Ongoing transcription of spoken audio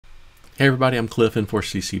Hey everybody, I'm Cliff in for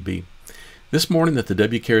CCB. This morning at the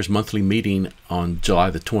WCARES monthly meeting on July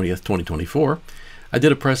the 20th, 2024, I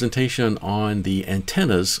did a presentation on the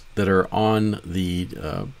antennas that are on the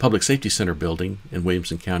Public Safety Center building in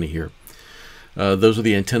Williamson County here. Those are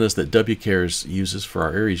the antennas that WCARES uses for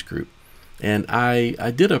our ARES group. And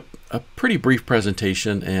I did a pretty brief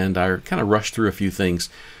presentation, and I kind of rushed through a few things.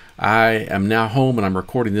 I am now home and I'm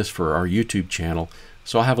recording this for our YouTube channel,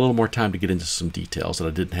 so I'll have a little more time to get into some details that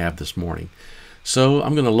I didn't have this morning. So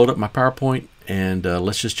I'm going to load up my PowerPoint and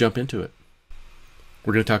let's just jump into it.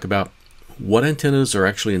 We're going to talk about what antennas are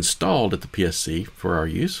actually installed at the PSC for our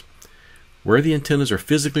use, where the antennas are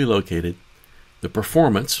physically located, the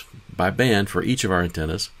performance by band for each of our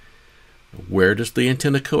antennas, where does the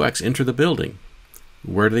antenna coax enter the building,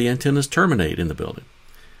 where do the antennas terminate in the building.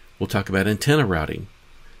 We'll talk about antenna routing,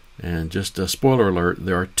 and just a spoiler alert,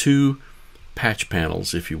 there are two patch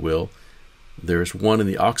panels, if you will. There's one in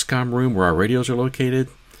the aux-com room where our radios are located,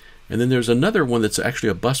 and then there's another one that's actually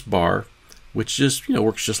a bus bar, which just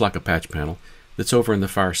works just like a patch panel, that's over in the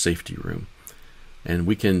fire safety room. And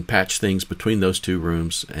we can patch things between those two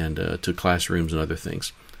rooms and to classrooms and other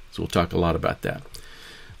things. So we'll talk a lot about that.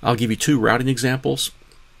 I'll give you two routing examples,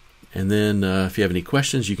 and then if you have any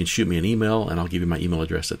questions, you can shoot me an email, and I'll give you my email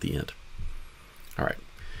address at the end. All right,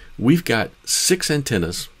 we've got 6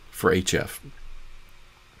 antennas for HF.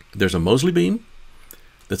 There's a Mosley beam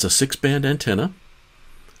that's a 6-band antenna.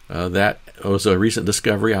 That was a recent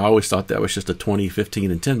discovery. I always thought that was just a 20,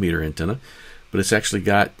 15, and 10 meter antenna, but it's actually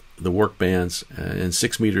got the work bands and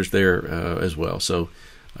 6 meters there as well. So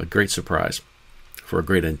a great surprise for a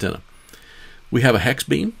great antenna. We have a hex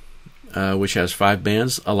beam, which has 5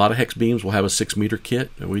 bands. A lot of hex beams will have a 6-meter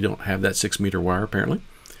kit, and we don't have that 6-meter wire apparently.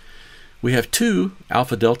 We have 2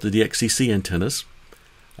 alpha delta DXCC antennas.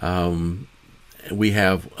 We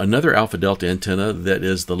have another alpha delta antenna that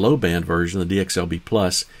is the low band version, the DXLB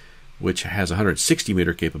Plus, which has 160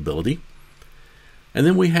 meter capability. And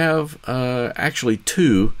then we have actually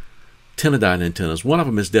 2 Tenadyne antennas. One of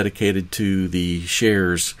them is dedicated to the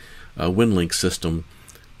WCARES WinLink system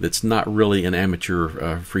that's not really in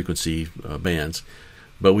amateur frequency bands.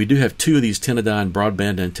 But we do have 2 of these Tenadyne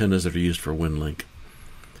broadband antennas that are used for WinLink.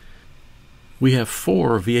 We have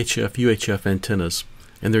 4 VHF UHF antennas,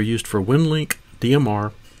 and they're used for WinLink,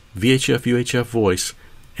 DMR, VHF UHF voice,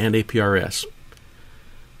 and APRS.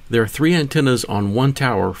 There are 3 antennas on one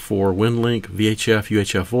tower for WinLink, VHF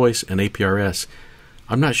UHF voice, and APRS.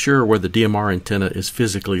 I'm not sure where the DMR antenna is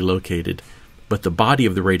physically located, but the body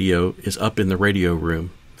of the radio is up in the radio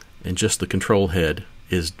room, and just the control head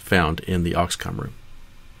is found in the aux-com room.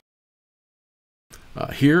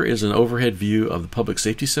 Here is an overhead view of the Public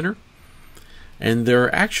Safety Center. And there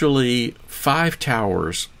are actually 5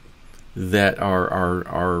 towers that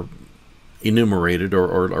are enumerated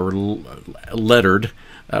or lettered.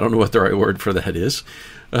 I don't know what the right word for that is.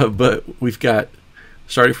 But we've got,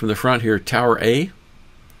 starting from the front here, Tower A.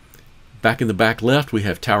 Back in the back left, we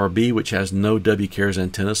have Tower B, which has no WCARES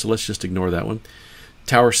antenna, so let's just ignore that one.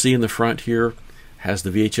 Tower C in the front here has the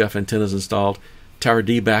VHF antennas installed. Tower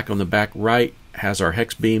D back on the back right has our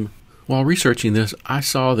hex beam. While researching this, I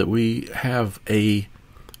saw that we have a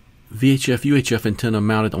VHF UHF antenna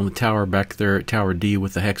mounted on the tower back there at Tower D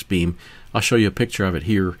with the hex beam. I'll show you a picture of it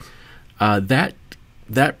here. That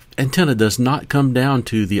antenna does not come down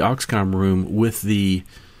to the aux-com room with the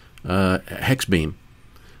hex beam.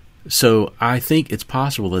 So I think it's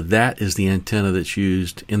possible that that is the antenna that's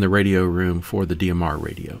used in the radio room for the DMR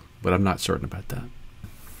radio, but I'm not certain about that.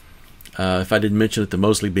 If I didn't mention it, the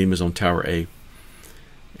Mosley beam is on Tower A.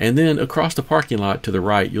 And then across the parking lot to the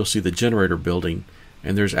right, you'll see the generator building,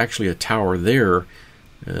 and there's actually a tower there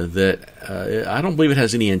that I don't believe it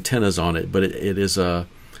has any antennas on it, but it is a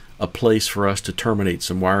place for us to terminate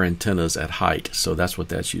some wire antennas at height, so that's what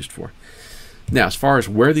that's used for. Now, as far as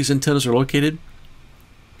where these antennas are located,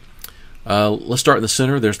 let's start in the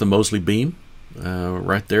center. There's the Mosley beam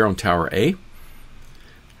right there on Tower A.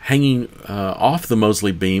 Hanging off the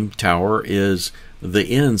Mosley beam tower is the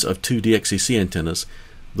ends of 2 DXCC antennas.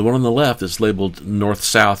 The one on the left is labeled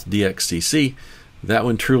North-South DXCC. That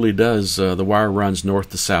one truly does, the wire runs north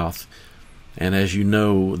to south. And as you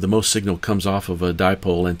know, the most signal comes off of a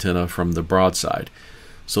dipole antenna from the broadside.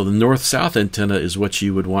 So the North-South antenna is what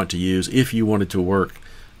you would want to use if you wanted to work,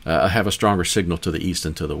 have a stronger signal to the east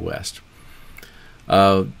and to the west.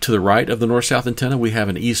 To the right of the North-South antenna, we have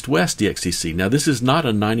an East-West DXCC. Now this is not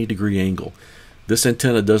a 90-degree angle. This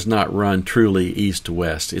antenna does not run truly east to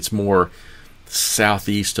west. It's more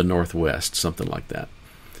southeast to northwest, something like that.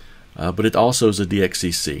 But it also is a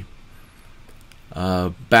DXCC.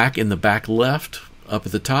 Back in the back left, up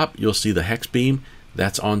at the top, you'll see the hex beam.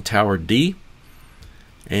 That's on Tower D.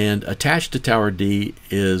 And attached to Tower D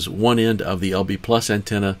is one end of the LB Plus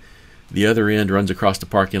antenna. The other end runs across the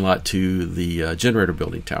parking lot to the generator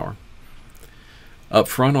building tower. Up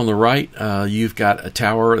front on the right, you've got a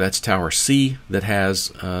tower, that's Tower C, that has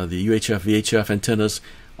the UHF, VHF antennas.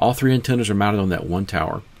 All three antennas are mounted on that one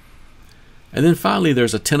tower. And then finally,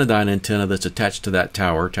 there's a Tenadyne antenna that's attached to that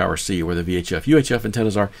tower, Tower C, where the VHF, UHF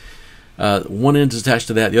antennas are. One end is attached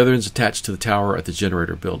to that, the other end is attached to the tower at the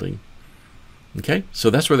generator building. Okay, so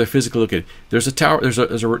that's where they're physically located. There's a tower, there's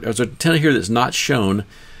an antenna here that's not shown,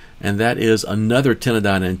 and that is another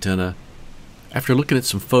Tenadyne antenna. After looking at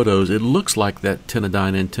some photos, it looks like that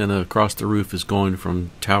Tenadyne antenna across the roof is going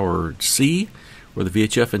from Tower C, where the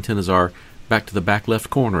VHF antennas are, back to the back left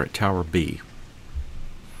corner at Tower B.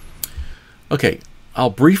 Okay, I'll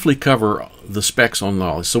briefly cover the specs on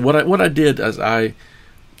all this. So what I did is I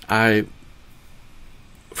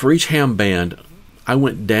for each ham band, I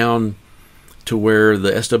went down to where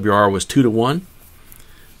the SWR was 2:1,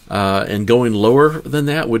 and going lower than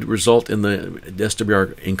that would result in the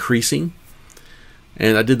SWR increasing.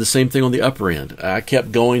 And I did the same thing on the upper end. I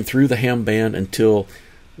kept going through the ham band until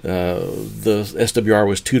the SWR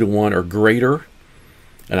was 2:1 or greater,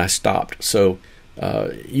 and I stopped. So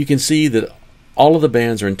you can see that all of the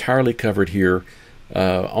bands are entirely covered here.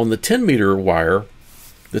 On the 10-meter wire,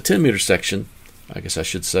 the 10-meter section, I guess I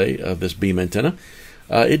should say, of this beam antenna,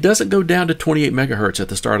 it doesn't go down to 28 megahertz at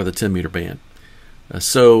the start of the 10-meter band.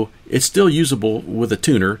 So it's still usable with a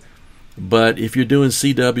tuner, but if you're doing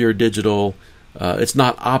CW or digital, it's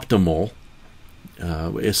not optimal.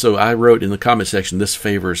 So I wrote in the comment section, this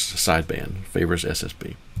favors sideband, favors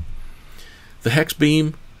SSB. The hex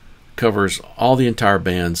beam covers all the entire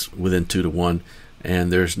bands within 2:1,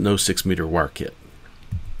 and there's no 6-meter wire kit.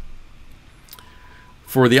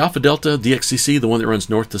 For the Alpha Delta DXCC, the one that runs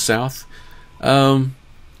north to south,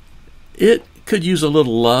 it could use a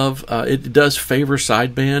little love. It does favor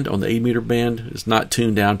sideband on the 8-meter band. It's not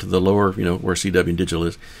tuned down to the lower, where CW and digital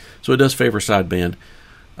is. So it does favor sideband.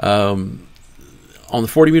 On the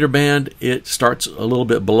 40-meter band, it starts a little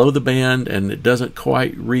bit below the band, and it doesn't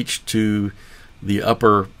quite reach to the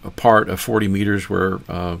upper part of 40 meters where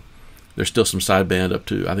there's still some sideband up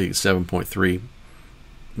to, I think it's 7.3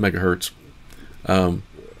 megahertz.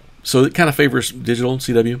 So it kind of favors digital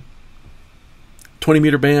CW.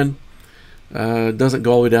 20-meter band doesn't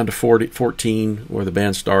go all the way down to 14 where the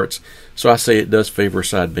band starts. So I say it does favor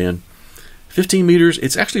sideband. 15 meters,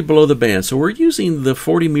 it's actually below the band. So we're using the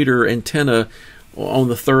 40-meter antenna on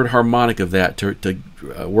the third harmonic of that to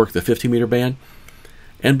work the 15-meter band.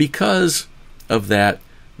 And because of that,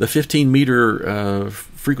 the 15-meter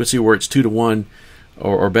frequency where it's 2:1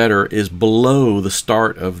 or better is below the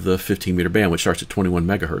start of the 15-meter band, which starts at 21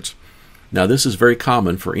 megahertz. Now, this is very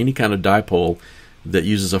common for any kind of dipole that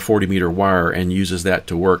uses a 40-meter wire and uses that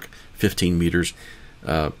to work 15 meters.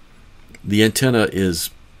 The antenna is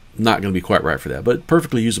not going to be quite right for that, but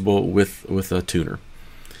perfectly usable with a tuner.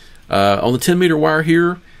 On the 10-meter wire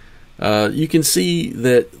here, you can see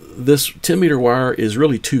that this 10-meter wire is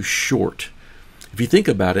really too short. If you think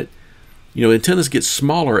about it, antennas get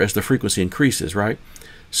smaller as the frequency increases, right?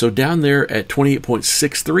 So down there at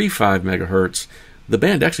 28.635 megahertz, the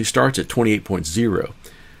band actually starts at 28.0.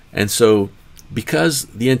 And so because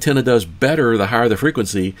the antenna does better the higher the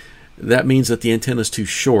frequency, that means that the antenna is too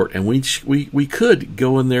short. And we could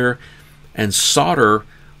go in there and solder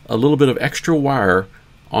a little bit of extra wire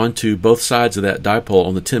onto both sides of that dipole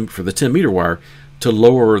on the for the 10-meter wire to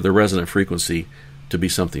lower the resonant frequency to be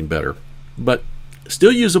something better. But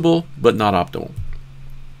still usable, but not optimal.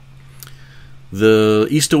 The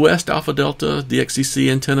east to west Alpha Delta DXCC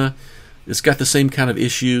antenna, it's got the same kind of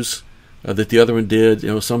issues that the other one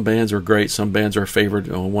did. Some bands are great, some bands are favored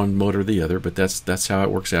on one mode or the other, but that's how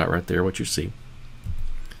it works out right there, what you see.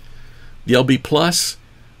 The LB Plus,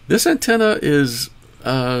 this antenna is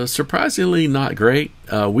surprisingly not great.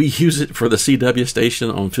 We use it for the CW station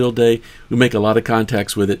on field day. We make a lot of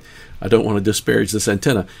contacts with it. I don't want to disparage this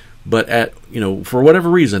antenna, but at for whatever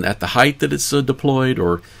reason, at the height that it's deployed,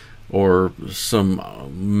 or some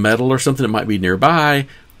metal or something that might be nearby,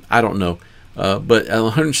 I don't know. But at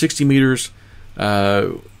 160 meters,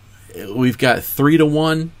 we've got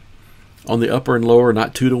 3:1 on the upper and lower,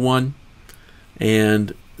 not 2:1,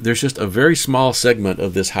 and there's just a very small segment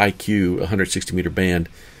of this high Q 160 meter band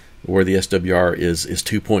where the SWR is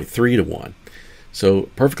 2.3:1. So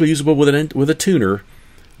perfectly usable with a tuner,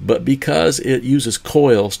 but because it uses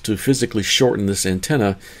coils to physically shorten this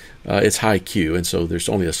antenna, it's high Q, and so there's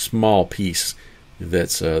only a small piece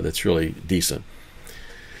that's really decent.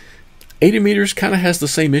 80 meters kind of has the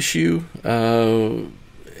same issue.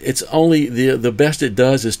 it's only the best it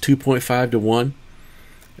does is 2.5 to 1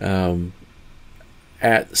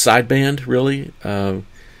 at sideband, really.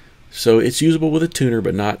 So it's usable with a tuner,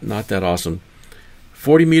 but not that awesome.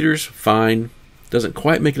 40 meters, fine. Doesn't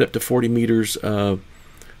quite make it up to 40 meters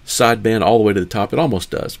sideband all the way to the top. It almost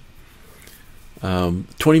does.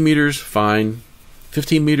 20 meters, fine.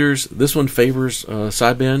 15 meters, this one favors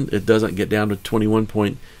sideband. It doesn't get down to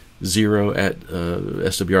 21.0 at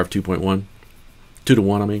SWR of 2.1. 2 to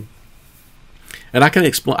 1, I mean. And I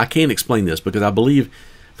can't explain this because I believe,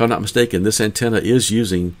 if I'm not mistaken, this antenna is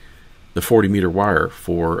using the 40 meter wire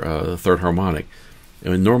for the third harmonic.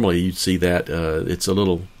 And normally you'd see that it's a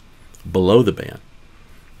little below the band,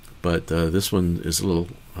 but this one is a little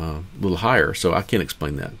higher, so I can't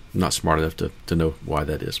explain that. I'm not smart enough to know why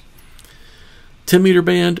that is. 10 meter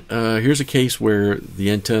band, here's a case where the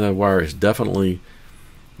antenna wire is definitely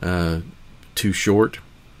too short.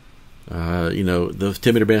 The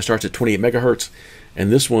 10 meter band starts at 28 megahertz,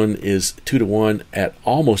 and this one is 2 to 1 at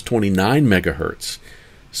almost 29 megahertz.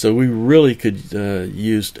 So we really could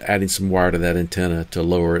use adding some wire to that antenna to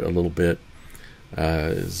lower it a little bit.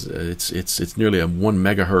 It's nearly a 1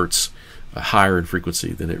 megahertz higher in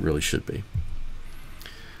frequency than it really should be.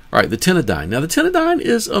 All right, the Tenadyne. Now the Tenadyne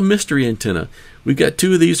is a mystery antenna. We've got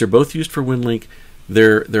 2 of these. They're both used for WinLink.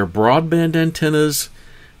 They're broadband antennas,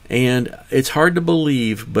 and it's hard to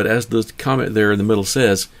believe, but as the comment there in the middle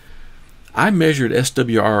says, I measured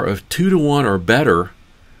SWR of 2 to 1 or better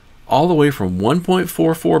all the way from 1.44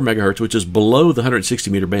 megahertz, which is below the 160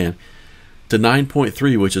 meter band, to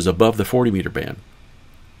 9.3, which is above the 40 meter band,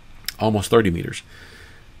 almost 30 meters.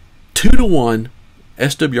 2 to 1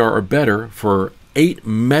 SWR or better for 8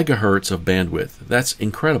 megahertz of bandwidth. That's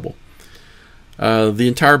incredible. The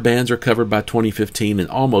entire bands are covered by 2015, and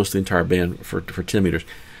almost the entire band for 10 meters.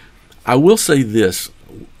 I will say this,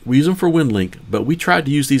 we use them for WinLink, but we tried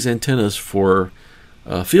to use these antennas for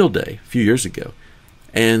field day a few years ago,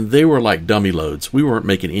 and they were like dummy loads. We weren't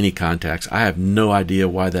making any contacts. I have no idea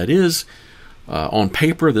why that is. On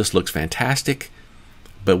paper, this looks fantastic,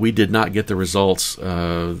 but we did not get the results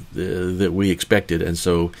that we expected, and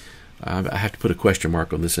so I have to put a question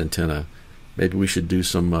mark on this antenna. Maybe we should do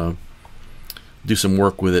some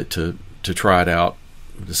work with it to try it out,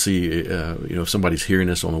 to see if somebody's hearing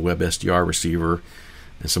this on a web SDR receiver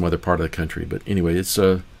in some other part of the country. But anyway, it's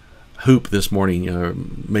Hoop this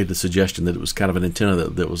morning made the suggestion that it was kind of an antenna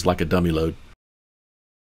that was like a dummy load.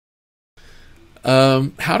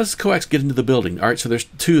 How does coax get into the building? All right, so there's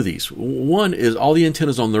 2 of these. One is all the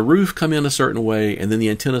antennas on the roof come in a certain way, and then the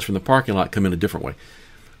antennas from the parking lot come in a different way.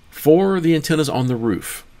 For the antennas on the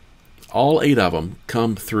roof, all 8 of them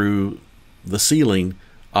come through the ceiling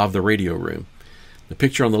of the radio room. The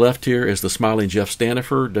picture on the left here is the smiling Jeff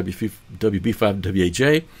Stanifer,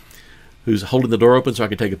 WB5WAJ, who's holding the door open so I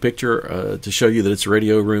can take a picture to show you that it's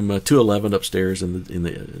radio room 211 upstairs in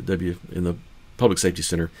the Public Safety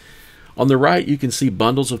Center. On the right, you can see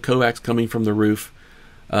bundles of coax coming from the roof.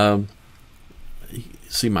 You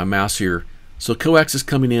see my mouse here. So coax is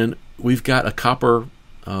coming in. We've got a copper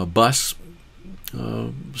bus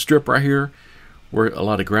strip right here where a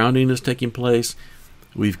lot of grounding is taking place.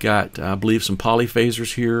 We've got, I believe, some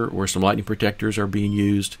polyphasers here where some lightning protectors are being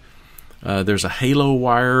used. There's a halo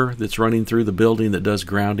wire that's running through the building that does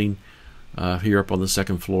grounding here up on the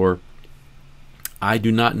 2nd floor. I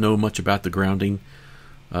do not know much about the grounding,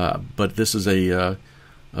 but this is a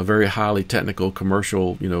very highly technical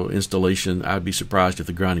commercial installation. I'd be surprised if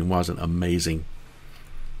the grounding wasn't amazing.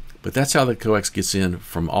 But that's how the coax gets in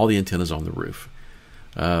from all the antennas on the roof.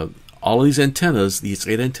 All of these antennas, these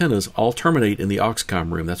 8 antennas, all terminate in the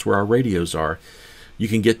aux-com room. That's where our radios are. You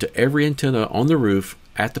can get to every antenna on the roof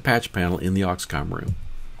at the patch panel in the aux-com room.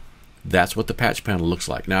 That's what the patch panel looks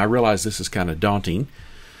like. Now, I realize this is kind of daunting,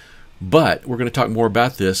 but we're going to talk more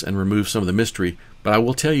about this and remove some of the mystery. But I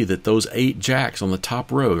will tell you that those 8 jacks on the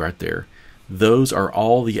top row right there, those are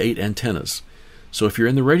all the 8 antennas. So if you're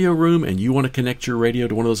in the radio room and you want to connect your radio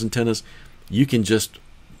to one of those antennas, you can just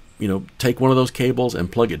take one of those cables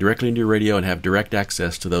and plug it directly into your radio and have direct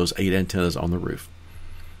access to those 8 antennas on the roof.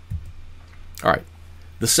 All right.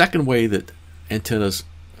 The second way that antennas,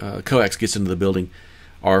 coax gets into the building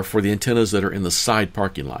are for the antennas that are in the side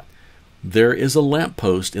parking lot. There is a lamp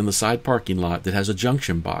post in the side parking lot that has a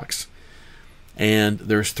junction box. And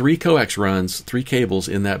there's 3 coax runs, 3 cables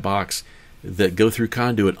in that box that go through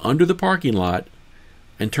conduit under the parking lot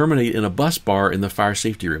and terminate in a bus bar in the fire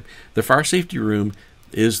safety room. The fire safety room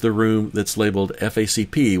is the room that's labeled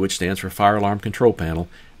FACP, which stands for Fire Alarm Control Panel.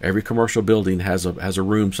 Every commercial building has a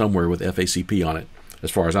room somewhere with FACP on it,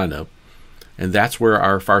 as far as I know. And that's where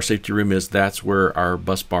our fire safety room is. That's where our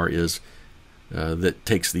bus bar is that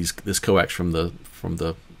takes this coax from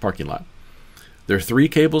the parking lot. There are 3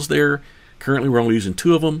 cables there. Currently, we're only using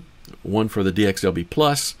 2 of them. One for the DXLB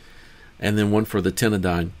Plus, and then one for the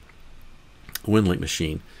Tenadyne WinLink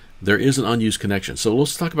machine. There is an unused connection. So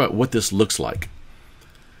let's talk about what this looks like.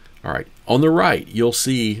 All right, on the right, you'll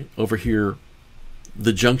see over here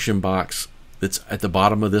the junction box that's at the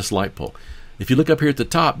bottom of this light pole. If you look up here at the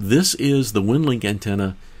top, this is the WinLink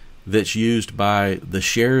antenna that's used by the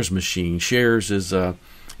WCARES machine. WCARES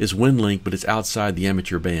is WinLink, but it's outside the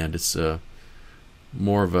amateur band. It's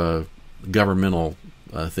more of a governmental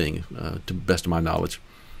thing, to the best of my knowledge.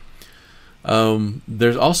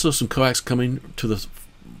 There's also some coax coming to the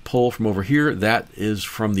pole from over here. That is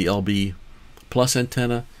from the LB Plus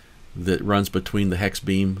antenna that runs between the hex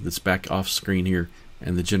beam that's back off screen here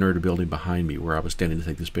and the generator building behind me where I was standing to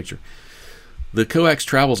take this picture. The coax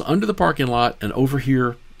travels under the parking lot and over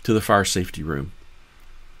here to the fire safety room.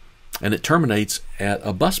 And it terminates at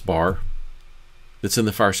a bus bar that's in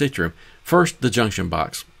the fire safety room. First, the junction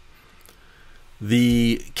box.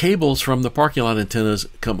 The cables from the parking lot antennas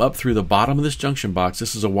come up through the bottom of this junction box.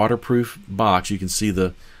 This is a waterproof box. You can see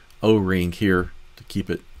the O-ring here to keep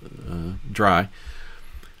it dry.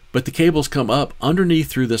 But the cables come up underneath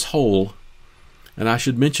through this hole. And I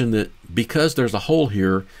should mention that because there's a hole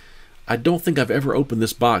here, I don't think I've ever opened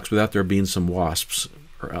this box without there being some wasps,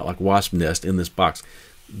 or like wasp nest in this box.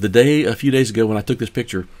 A few days ago when I took this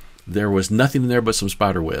picture, there was nothing in there but some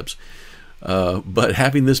spider webs. But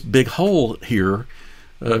having this big hole here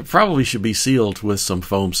probably should be sealed with some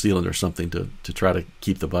foam sealant or something to try to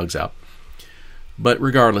keep the bugs out. But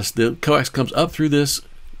regardless, the coax comes up through this,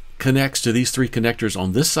 connects to these 3 connectors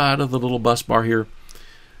on this side of the little bus bar here.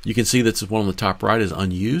 You can see that the one on the top right is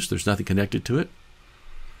unused. There's nothing connected to it.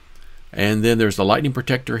 And then there's the lightning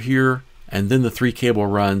protector here, and then the 3 cable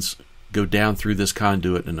runs go down through this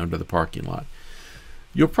conduit and under the parking lot.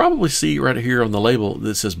 You'll probably see right here on the label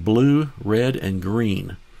that says blue, red, and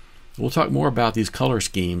green. We'll talk more about these color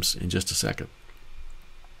schemes in just a second.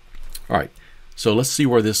 All right, so let's see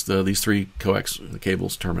where these 3 coax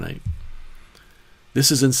cables terminate.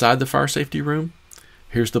 This is inside the fire safety room.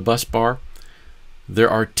 Here's the bus bar. There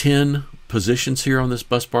are 10 positions here on this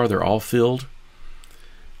bus bar. They're all filled.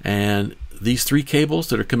 And these 3 cables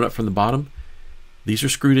that are coming up from the bottom, these are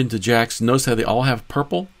screwed into jacks. Notice how they all have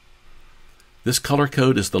purple. This color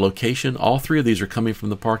code is the location. All 3 of these are coming from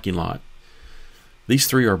the parking lot. These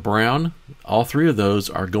 3 are brown. All 3 of those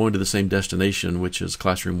are going to the same destination, which is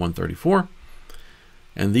classroom 134.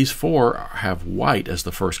 And these 4 have white as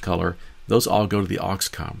the first color. Those all go to the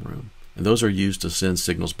aux-com room. And those are used to send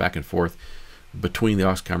signals back and forth between the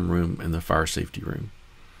aux-com room and the fire safety room.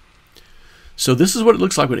 So this is what it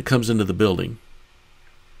looks like when it comes into the building.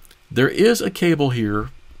 There is a cable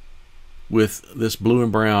here with this blue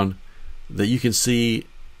and brown that you can see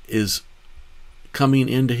is coming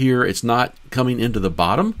into here. It's not coming into the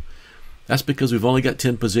bottom. That's because we've only got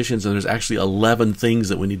 10 positions and there's actually 11 things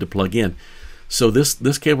that we need to plug in. So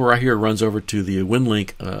this cable right here runs over to the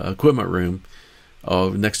WinLink equipment room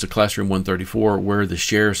next to classroom 134 where the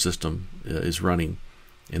WCARES system is running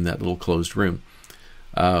in that little closed room.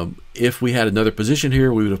 If we had another position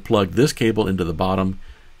here, we would have plugged this cable into the bottom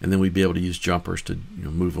and then we'd be able to use jumpers to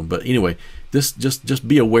move them. But anyway, this just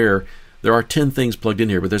be aware there are 10 things plugged in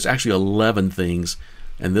here, but there's actually 11 things,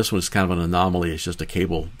 and this one is kind of an anomaly. It's just a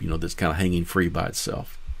cable that's kind of hanging free by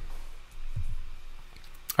itself.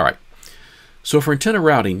 All right, so for antenna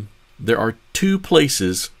routing, there are 2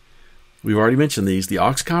 places. We've already mentioned these, the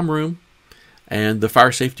aux-com room and the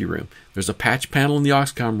fire safety room. There's a patch panel in the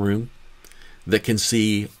aux-com room that can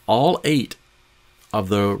see all 8 of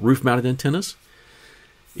the roof-mounted antennas.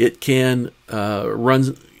 It can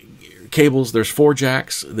run cables. There's 4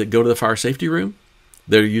 jacks that go to the fire safety room.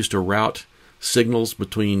 They're used to route signals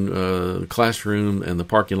between the classroom and the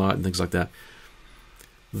parking lot and things like that.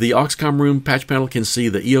 The aux-com room patch panel can see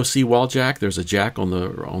the EOC wall jack. There's a jack on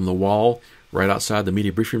the wall right outside the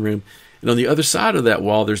media briefing room. And on the other side of that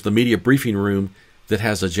wall, there's the media briefing room that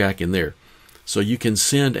has a jack in there. So you can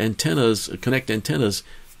send antennas, connect antennas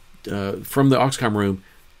from the aux-com room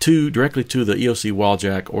directly to the EOC wall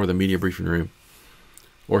jack or the media briefing room,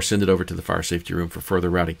 or send it over to the fire safety room for further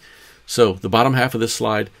routing. So the bottom half of this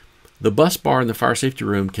slide, the bus bar in the fire safety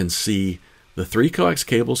room can see the 3 coax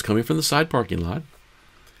cables coming from the side parking lot.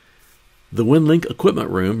 The WinLink equipment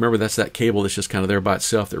room, remember that's that cable that's just kind of there by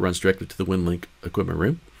itself that runs directly to the WinLink equipment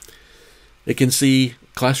room. It can see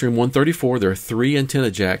classroom 134. There are 3 antenna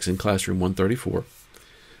jacks in classroom 134.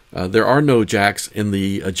 There are no jacks in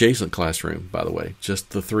the adjacent classroom, by the way, just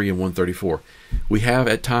the 3 in 134. We have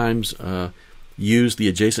at times used the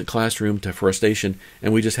adjacent classroom for a station,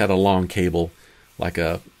 and we just had a long cable like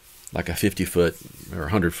a 50-foot or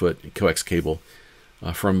 100-foot coax cable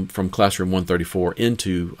from classroom 134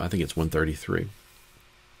 into, I think it's 133.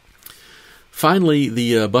 Finally,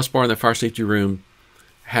 the bus bar in the fire safety room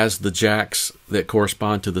has the jacks that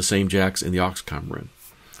correspond to the same jacks in the aux-com room.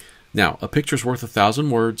 Now, a picture's worth 1,000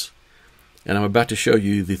 words, and I'm about to show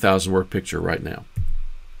you the 1,000-word picture right now.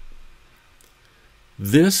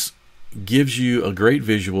 This gives you a great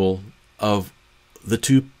visual of the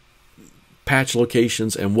two patch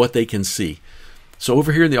locations and what they can see. So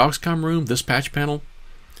over here in the aux-com room, this patch panel,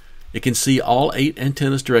 it can see all 8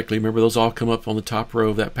 antennas directly. Remember, those all come up on the top row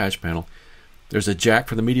of that patch panel. There's a jack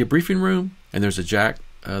for the media briefing room, and there's a jack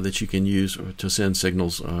that you can use to send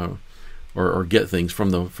signals or get things from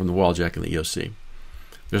the wall jack in the EOC.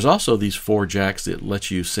 There's also these 4 jacks that let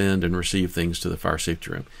you send and receive things to the fire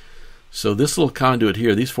safety room. So this little conduit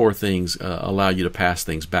here, these 4 things allow you to pass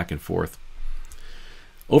things back and forth.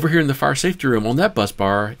 Over here in the fire safety room, on that bus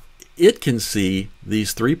bar, it can see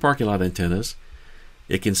these 3 parking lot antennas.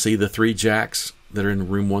 It can see the 3 jacks that are in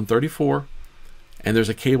room 134, and there's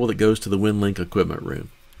a cable that goes to the WinLink equipment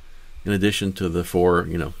room, in addition to the 4,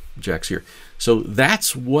 jacks here. So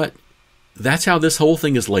that's how this whole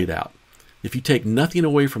thing is laid out. If you take nothing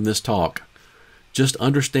away from this talk, just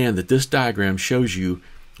understand that this diagram shows you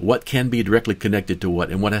what can be directly connected to what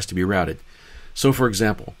and what has to be routed. So for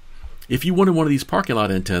example, if you wanted one of these parking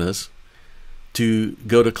lot antennas to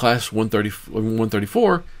go to class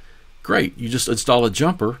 134, great. You just install a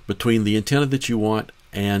jumper between the antenna that you want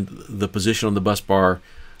and the position on the bus bar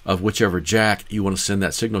of whichever jack you want to send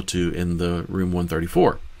that signal to in the room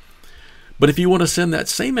 134. But if you want to send that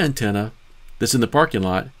same antenna that's in the parking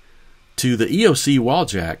lot to the EOC wall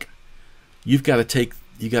jack, you've got to take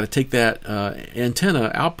that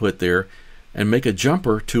antenna output there and make a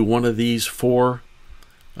jumper to one of these 4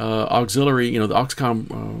 auxiliary, the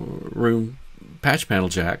aux-com room patch panel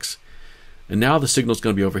jacks. And now the signal's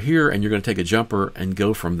going to be over here, and you're going to take a jumper and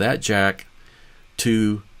go from that jack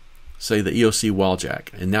to, say, the EOC wall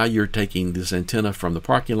jack. And now you're taking this antenna from the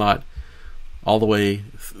parking lot all the way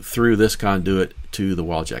through this conduit to the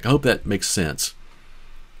wall jack. I hope that makes sense.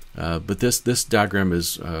 But this diagram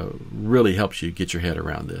is really helps you get your head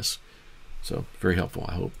around this. So very helpful,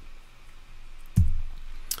 I hope.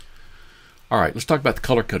 All right, let's talk about the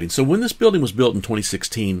color coding. So when this building was built in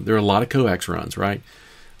 2016, there were a lot of coax runs, right?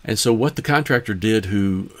 And so what the contractor did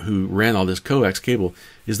who ran all this coax cable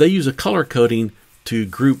is they use a color coding to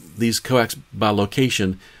group these coax by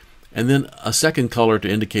location, and then a second color to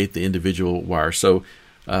indicate the individual wires. So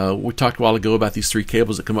we talked a while ago about these 3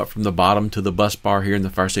 cables that come up from the bottom to the bus bar here in the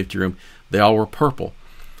fire safety room. They all were purple.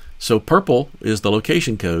 So purple is the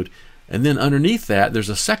location code, and then underneath that there's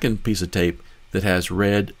a second piece of tape that has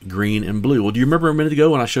red, green, and blue. Well, do you remember a minute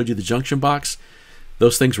ago when I showed you the junction box?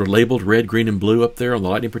 Those things were labeled red, green, and blue up there on the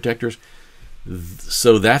lightning protectors.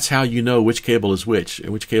 So that's how you know which cable is which,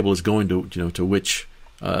 and which cable is going to to which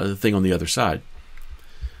thing on the other side.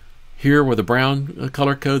 Here with the brown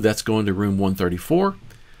color code, that's going to room 134,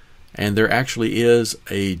 and there actually is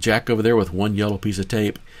a jack over there with 1 yellow piece of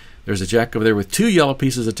tape. There's a jack over there with 2 yellow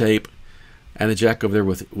pieces of tape, and a jack over there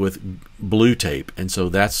with blue tape. And so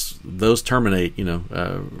those terminate.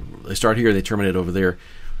 They start here, they terminate over there.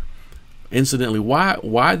 Incidentally,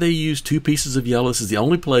 why they use 2 pieces of yellow? This is the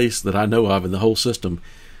only place that I know of in the whole system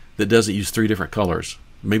that doesn't use 3 different colors.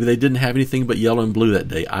 Maybe they didn't have anything but yellow and blue that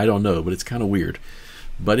day. I don't know, but it's kind of weird.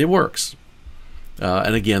 But it works.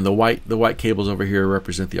 And again, the white cables over here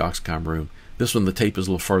represent the aux-com room. This one, the tape is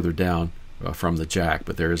a little further down from the jack,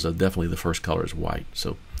 but there is definitely the first color is white.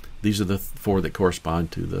 So these are the 4 that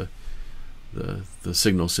correspond to the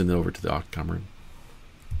signal sent over to the aux-com room.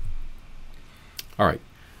 All right.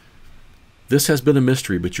 This has been a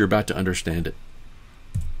mystery, but you're about to understand it.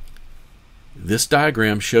 This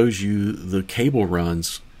diagram shows you the cable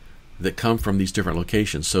runs that come from these different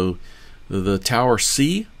locations. So the tower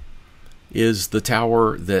C is the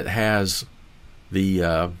tower that has the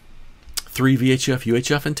 3 VHF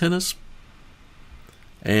UHF antennas,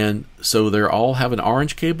 and so they all have an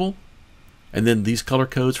orange cable, and then these color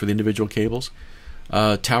codes for the individual cables.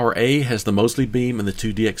 Tower A has the Mosley beam and the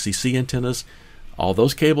 2 DXCC antennas. All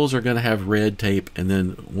those cables are going to have red tape, and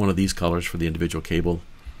then one of these colors for the individual cable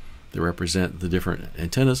that represent the different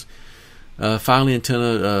antennas. Finally,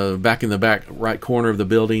 antenna back in the back right corner of the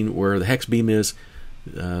building where the hex beam is,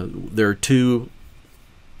 there are 2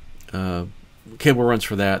 cable runs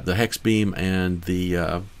for that, the hex beam and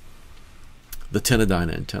the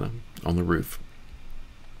Tenadyne antenna on the roof.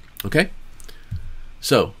 Okay?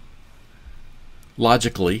 So,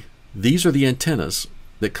 logically, these are the antennas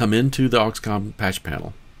that come into the aux-com patch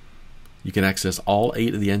panel. You can access all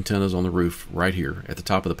 8 of the antennas on the roof right here at the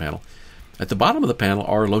top of the panel. At the bottom of the panel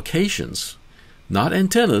are locations, not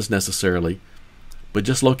antennas necessarily, but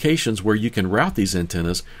just locations where you can route these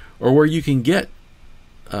antennas or where you can get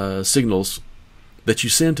signals that you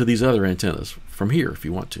send to these other antennas from here if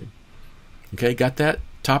you want to. Okay, got that?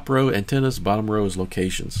 Top row antennas, bottom row is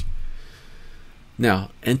locations.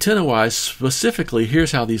 Now, antenna-wise, specifically,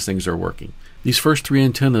 here's how these things are working. These first 3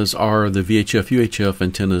 antennas are the VHF, UHF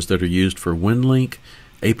antennas that are used for WinLink,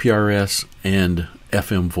 APRS, and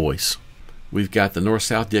FM voice. We've got the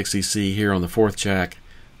north-south DXCC here on the 4th jack,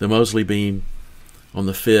 the Mosley beam on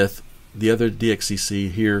the 5th, the other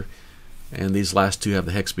DXCC here, and these last 2 have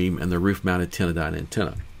the hex beam and the roof-mounted Tenadyne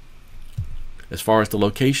antenna. As far as the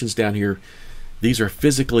locations down here, these are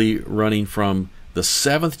physically running from the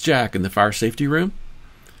 7th jack in the fire safety room,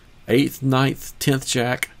 8th, 9th, 10th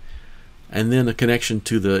jack, and then a connection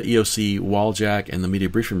to the EOC wall jack and the media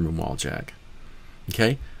briefing room wall jack.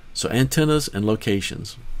 Okay, so antennas and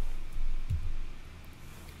locations.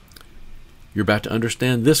 You're about to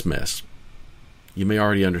understand this mess. You may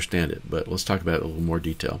already understand it, but let's talk about it in a little more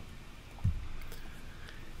detail.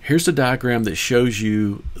 Here's a diagram that shows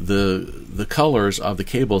you the colors of the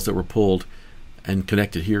cables that were pulled and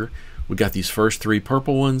connected here. We got these first 3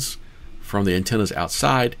 purple ones from the antennas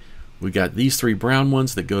outside. We got these 3 brown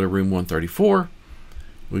ones that go to room 134.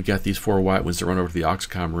 We've got these 4 white ones that run over to the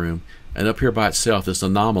Oxcom room. And up here by itself, this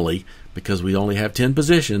anomaly, because we only have 10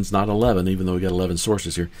 positions, not 11, even though we got 11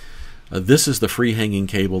 sources here. This is the free hanging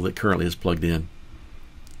cable that currently is plugged in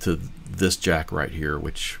to this jack right here,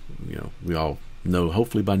 which we all know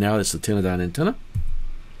hopefully by now it's the Tenadyne antenna.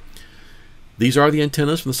 These are the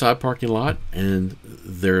antennas from the side parking lot, and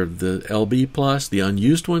they're the LB plus, the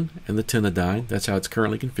unused one, and the Tenadyne. That's how it's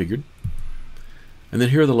currently configured. And then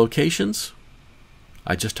here are the locations.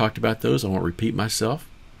 I just talked about those. I won't repeat myself.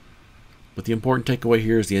 But the important takeaway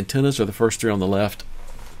here is the antennas are the first 3 on the left,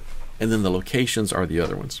 and then the locations are the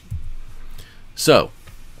other ones. So,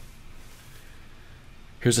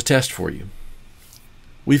 here's a test for you.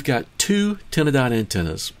 We've got 2 Tenadyne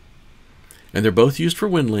antennas, and they're both used for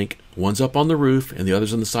WinLink. One's up on the roof and the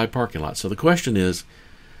other's in the side parking lot. So the question is,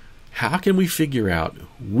 how can we figure out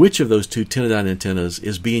which of those 2 Tenadyne antennas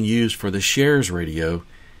is being used for the WCARES radio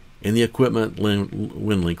in the equipment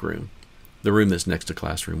WinLink room, the room that's next to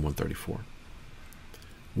classroom 134?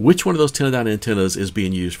 Which one of those Tenadyne antennas is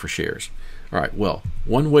being used for WCARES? All right, well,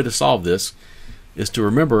 one way to solve this is to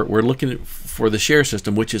remember we're looking for the WCARES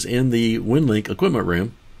system, which is in the WinLink equipment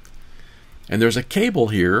room, and there's a cable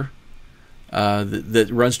here that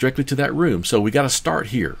runs directly to that room. So we got to start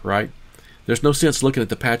here, right? There's no sense looking at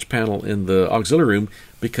the patch panel in the auxiliary room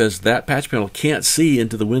because that patch panel can't see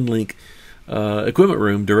into the WinLink equipment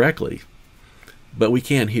room directly, but we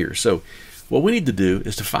can here. So what we need to do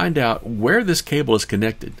is to find out where this cable is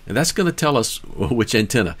connected, and that's going to tell us which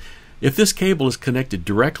antenna. If this cable is connected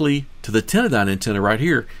directly to the Tenadyne antenna right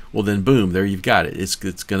here, well then boom, there you've got it. It's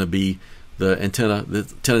going to be the antenna, the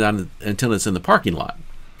Tenadyne antenna that's in the parking lot.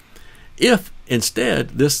 If instead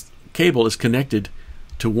this cable is connected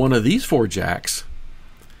to one of these 4 jacks,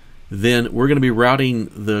 then we're going to be routing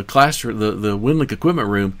the WinLink equipment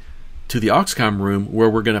room to the Oxcom room where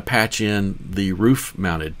we're going to patch in the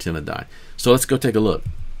roof-mounted Tenadyne. So let's go take a look.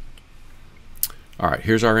 All right,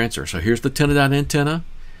 here's our answer. So here's the Tenadyne antenna,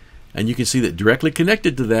 and you can see that directly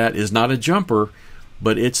connected to that is not a jumper,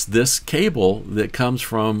 but it's this cable that comes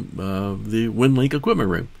from the WinLink equipment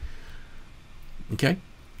room. Okay.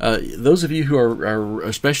 Those of you who are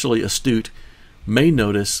especially astute may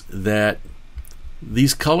notice that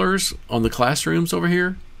these colors on the classrooms over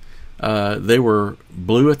here, they were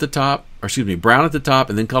blue at the top, or excuse me, brown at the top,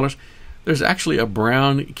 and then colors. There's actually a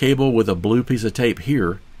brown cable with a blue piece of tape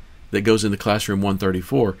here that goes into classroom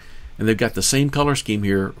 134, and they've got the same color scheme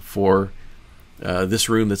here for this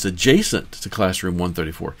room that's adjacent to classroom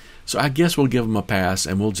 134. So I guess we'll give them a pass,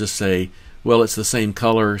 and we'll just say, well, it's the same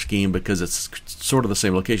color scheme because it's sort of the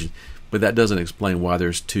same location, but that doesn't explain why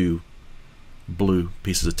there's 2 blue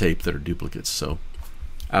pieces of tape that are duplicates. So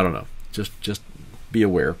I don't know. Just be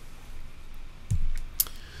aware.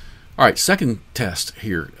 All right, second test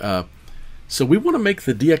here. So we want to make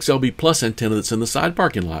the DXLB Plus antenna that's in the side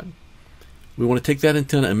parking lot. We want to take that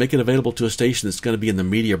antenna and make it available to a station that's going to be in the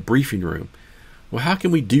media briefing room. Well, how can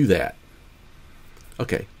we do that?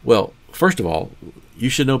 Okay, well, first of all, you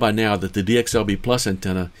should know by now that the DXLB Plus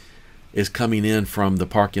antenna is coming in from the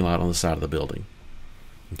parking lot on the side of the building.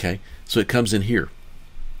 Okay, so it comes in here.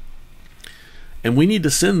 And we need to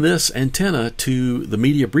send this antenna to the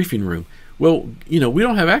media briefing room. Well, we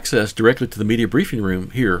don't have access directly to the media briefing room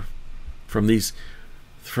here from these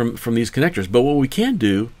connectors. But what we can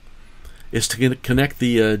do is to connect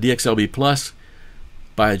the DXLB Plus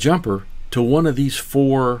by a jumper to one of these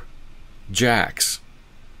 4 jacks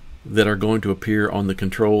that are going to appear on the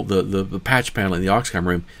control, the patch panel in the aux-com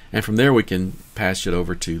room, and from there we can patch it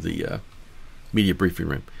over to the media briefing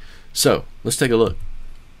room. So let's take a look.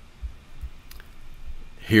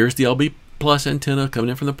 Here's the LB Plus antenna coming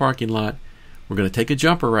in from the parking lot. We're going to take a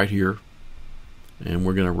jumper right here, and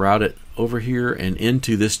we're going to route it over here and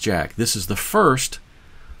into this jack. This is the first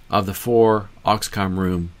of the 4 aux-com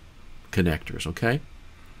room connectors, okay?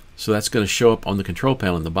 So that's going to show up on the control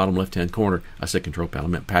panel in the bottom left-hand corner. I said control panel, I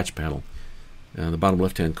meant patch panel. In the bottom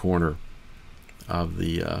left-hand corner of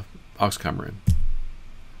the aux-com room.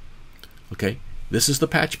 Okay, this is the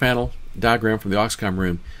patch panel diagram from the aux-com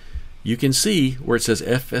room. You can see where it says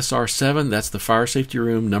FSR 7, that's the fire safety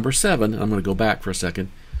room number 7. I'm going to go back for a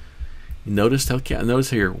second. Notice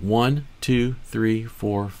here, 1, 2, 3,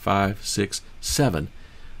 4, 5, 6, 7.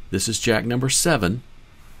 This is jack number 7.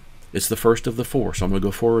 It's the first of the 4, so I'm going to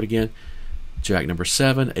go forward again. Jack number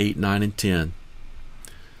 7, 8, 9, and 10.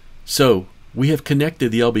 So we have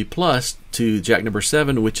connected the LB Plus to jack number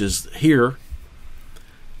 7, which is here.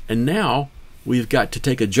 And now we've got to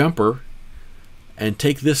take a jumper and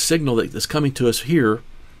take this signal that is coming to us here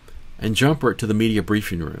and jumper it to the media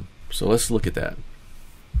briefing room. So let's look at that.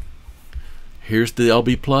 Here's the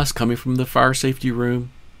LB Plus coming from the fire safety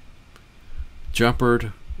room,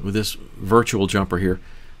 jumpered with this virtual jumper here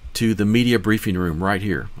to the media briefing room right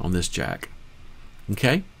here on this jack.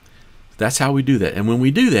 Okay? That's how we do that. And when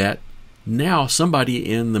we do that, now somebody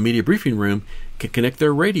in the media briefing room can connect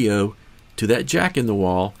their radio to that jack in the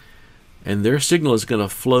wall, and their signal is going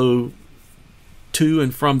to flow to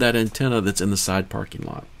and from that antenna that's in the side parking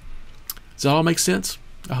lot. Does that all make sense?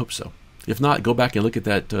 I hope so. If not, go back and look at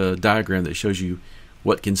that diagram that shows you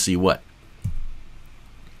what can see what.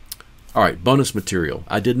 All right, bonus material.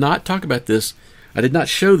 I did not talk about this. I did not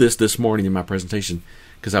show this morning in my presentation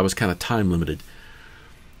because I was kind of time limited.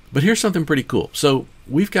 But here's something pretty cool. So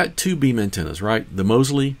we've got 2 beam antennas, right? The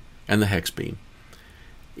Mosley and the hex beam.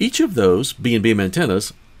 Each of those being beam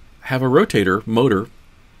antennas have a rotator motor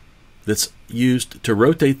that's used to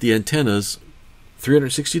rotate the antennas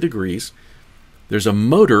 360 degrees. There's a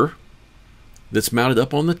motor that's mounted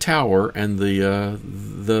up on the tower, and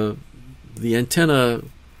the antenna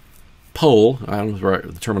pole, I don't know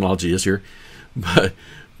what the terminology is here, but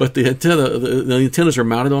the antennas are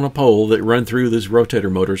mounted on a pole that run through these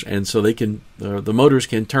rotator motors, and so they can the motors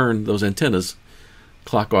can turn those antennas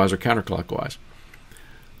clockwise or counterclockwise.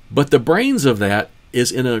 But the brains of that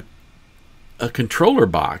is in a controller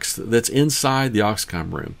box that's inside the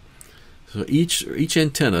aux-com room. So each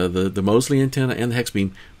antenna, the Mosley antenna and the hex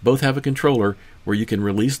beam, both have a controller where you can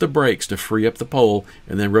release the brakes to free up the pole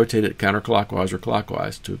and then rotate it counterclockwise or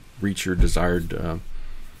clockwise to reach your desired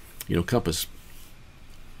compass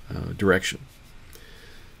direction.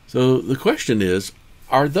 So the question is,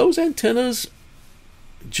 are those antennas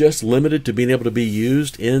just limited to being able to be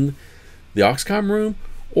used in the aux-com room,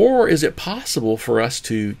 or is it possible for us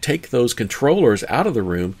to take those controllers out of the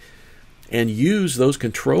room and use those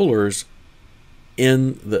controllers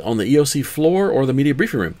on the EOC floor or the media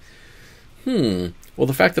briefing room? Well,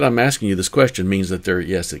 the fact that I'm asking you this question means that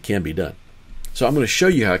yes, it can be done. So I'm going to show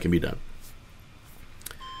you how it can be done.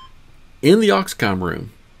 In the aux-com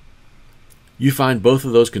room, you find both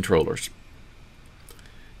of those controllers.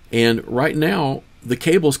 And right now, the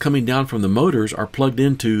cables coming down from the motors are plugged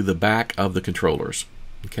into the back of the controllers.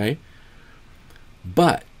 Okay?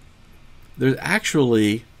 But there's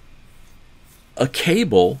actually a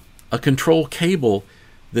cable, a control cable,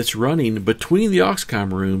 that's running between the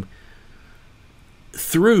aux-com room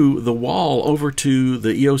through the wall over to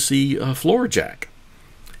the EOC floor jack.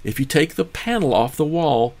 If you take the panel off the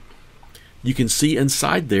wall, you can see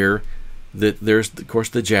inside there that there's, of course,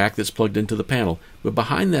 the jack that's plugged into the panel. But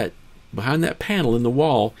behind that panel in the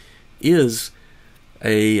wall is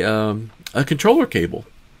a controller cable.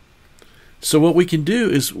 So what we can do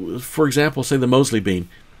is, for example, say the Mosley beam,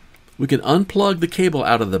 we can unplug the cable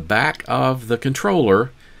out of the back of the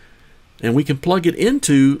controller, and we can plug it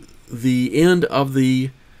into the end of the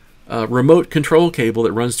remote control cable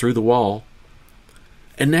that runs through the wall.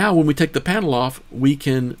 And now, when we take the panel off, we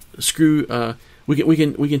can screw. We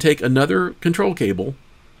can take another control cable,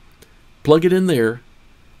 plug it in there,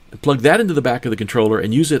 and plug that into the back of the controller,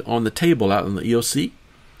 and use it on the table out in the EOC.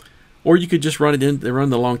 Or you could just run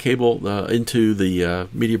the long cable into the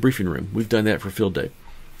media briefing room. We've done that for field day.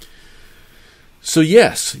 So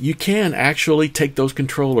yes, you can actually take those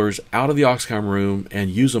controllers out of the aux-com room and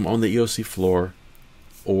use them on the EOC floor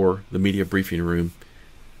or the media briefing room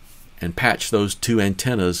and patch those 2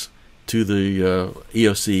 antennas to the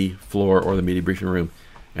EOC floor or the media briefing room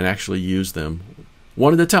and actually use them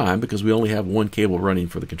one at a time, because we only have one cable running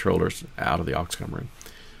for the controllers out of the Auxcom room.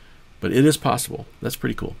 But it is possible. That's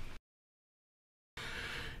pretty cool.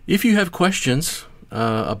 If you have questions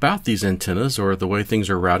about these antennas or the way things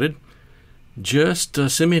are routed, just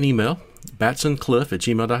send me an email,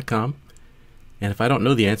 batsoncliff@gmail.com. And if I don't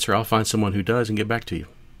know the answer, I'll find someone who does and get back to you.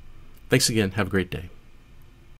 Thanks again. Have a great day.